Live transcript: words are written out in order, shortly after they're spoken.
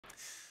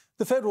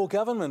The federal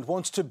government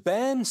wants to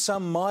ban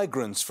some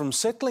migrants from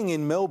settling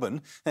in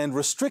Melbourne and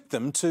restrict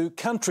them to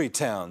country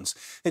towns.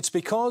 It's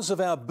because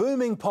of our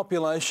booming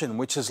population,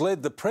 which has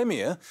led the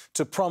Premier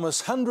to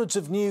promise hundreds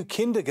of new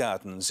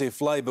kindergartens if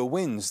Labor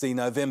wins the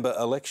November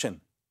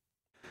election.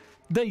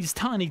 These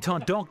tiny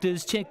tot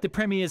doctors checked the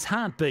Premier's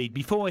heartbeat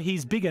before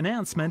his big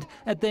announcement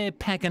at their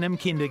Pakenham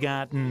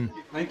kindergarten.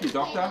 Thank you,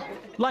 Doctor.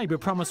 Labor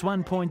promised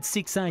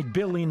 $1.68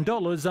 billion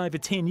over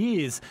 10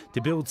 years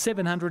to build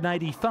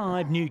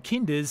 785 new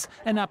kinders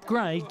and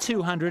upgrade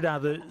 200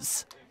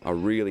 others. A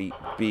really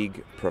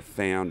big,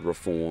 profound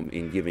reform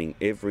in giving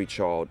every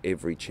child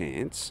every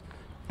chance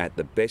at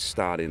the best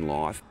start in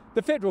life.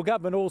 The federal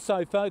government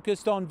also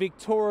focused on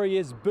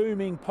Victoria's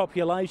booming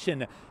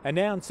population,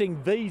 announcing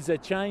visa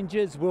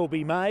changes will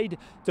be made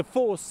to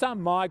force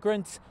some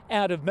migrants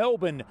out of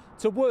Melbourne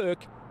to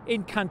work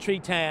in country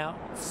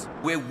towns.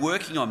 We're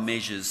working on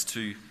measures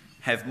to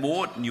have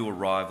more new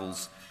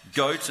arrivals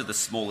go to the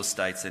smaller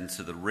states and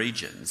to the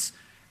regions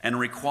and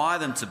require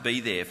them to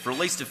be there for at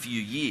least a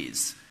few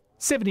years.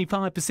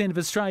 75% of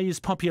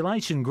Australia's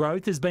population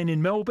growth has been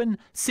in Melbourne,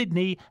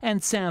 Sydney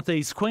and South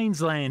East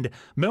Queensland.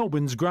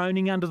 Melbourne's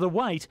groaning under the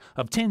weight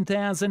of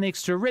 10,000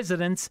 extra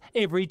residents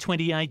every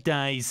 28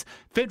 days.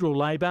 Federal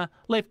Labor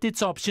left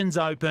its options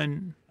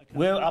open.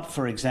 We're up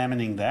for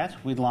examining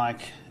that. We'd like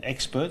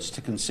experts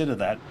to consider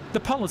that. The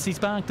policy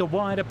sparked a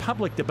wider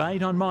public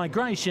debate on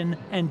migration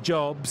and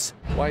jobs.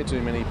 Way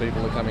too many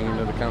people are coming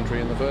into the country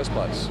in the first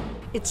place.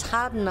 It's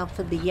hard enough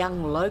for the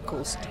young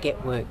locals to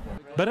get work.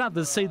 But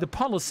others see the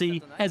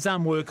policy as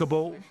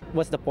unworkable.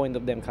 What's the point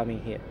of them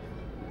coming here?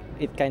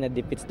 It kind of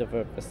defeats the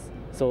purpose.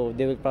 So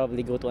they will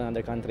probably go to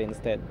another country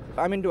instead.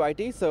 I'm into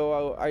IT,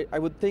 so I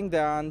would think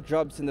there aren't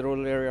jobs in the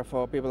rural area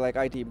for people like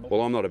IT.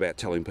 Well, I'm not about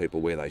telling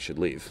people where they should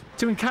live.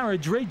 To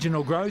encourage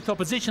regional growth,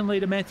 Opposition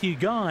Leader Matthew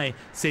Guy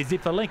says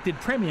if elected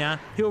Premier,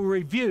 he'll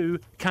review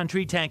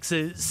country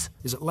taxes.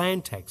 Is it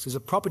land tax? Is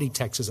it property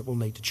taxes that will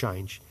need to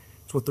change?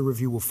 It's what the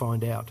review will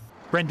find out.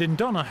 Brendan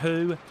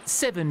Donahue,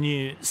 7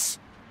 News.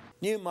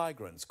 New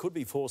migrants could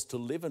be forced to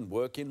live and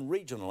work in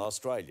regional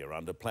Australia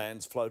under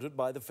plans floated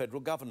by the federal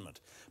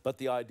government. But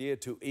the idea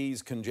to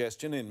ease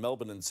congestion in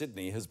Melbourne and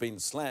Sydney has been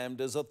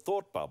slammed as a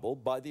thought bubble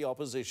by the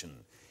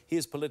opposition.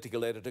 Here's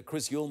political editor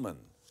Chris Uhlmann.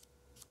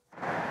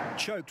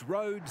 Choked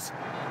roads,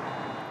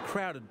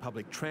 crowded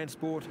public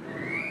transport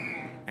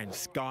and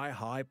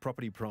sky-high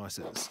property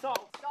prices.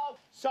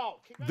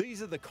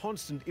 These are the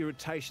constant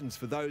irritations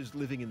for those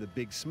living in the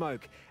big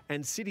smoke,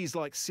 and cities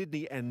like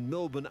Sydney and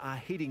Melbourne are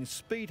hitting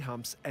speed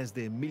humps as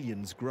their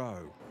millions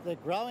grow. The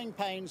growing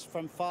pains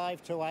from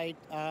 5 to 8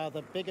 are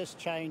the biggest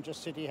change a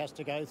city has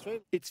to go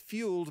through. It's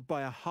fuelled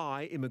by a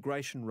high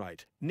immigration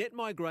rate. Net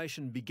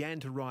migration began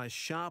to rise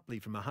sharply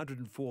from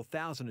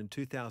 104,000 in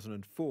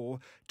 2004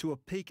 to a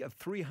peak of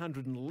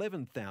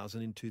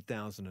 311,000 in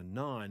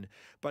 2009,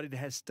 but it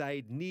has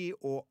stayed near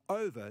or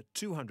over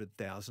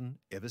 200,000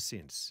 ever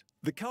since.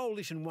 The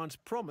Coalition once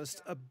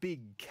promised a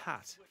big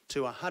cut.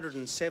 To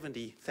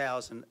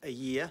 170,000 a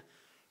year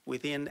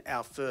within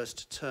our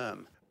first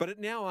term. But it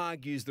now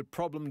argues the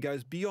problem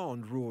goes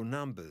beyond raw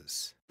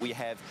numbers. We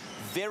have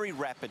very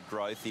rapid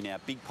growth in our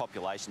big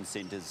population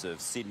centres of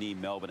Sydney,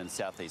 Melbourne and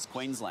South East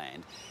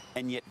Queensland,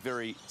 and yet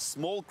very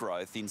small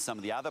growth in some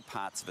of the other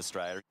parts of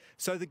Australia.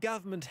 So the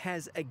government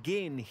has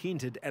again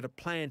hinted at a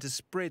plan to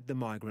spread the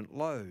migrant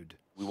load.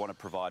 We want to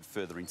provide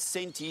further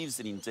incentives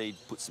and indeed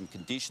put some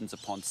conditions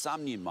upon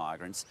some new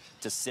migrants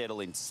to settle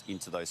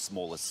into those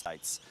smaller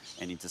states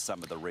and into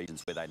some of the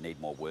regions where they need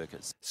more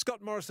workers.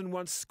 Scott Morrison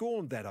once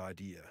scorned that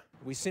idea.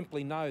 We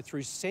simply know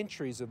through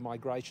centuries of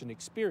migration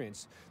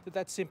experience that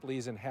that simply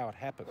isn't how it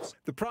happens.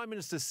 The Prime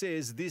Minister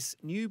says this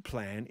new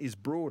plan is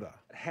broader.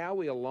 How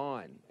we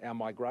align our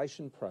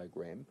migration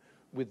program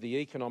with the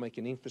economic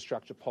and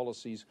infrastructure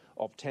policies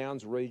of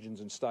towns, regions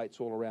and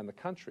states all around the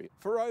country.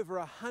 For over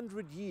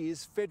 100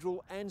 years,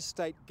 federal and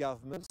state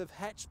governments have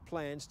hatched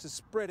plans to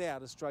spread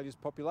out Australia's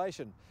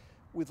population,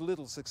 with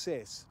little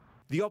success.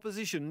 The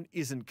opposition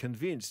isn't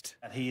convinced.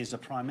 He is a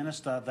Prime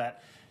Minister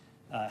that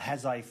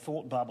has a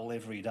thought bubble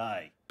every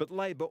day. But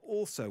Labor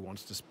also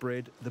wants to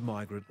spread the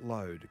migrant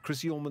load.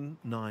 Chris Uhlmann,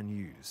 9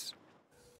 News.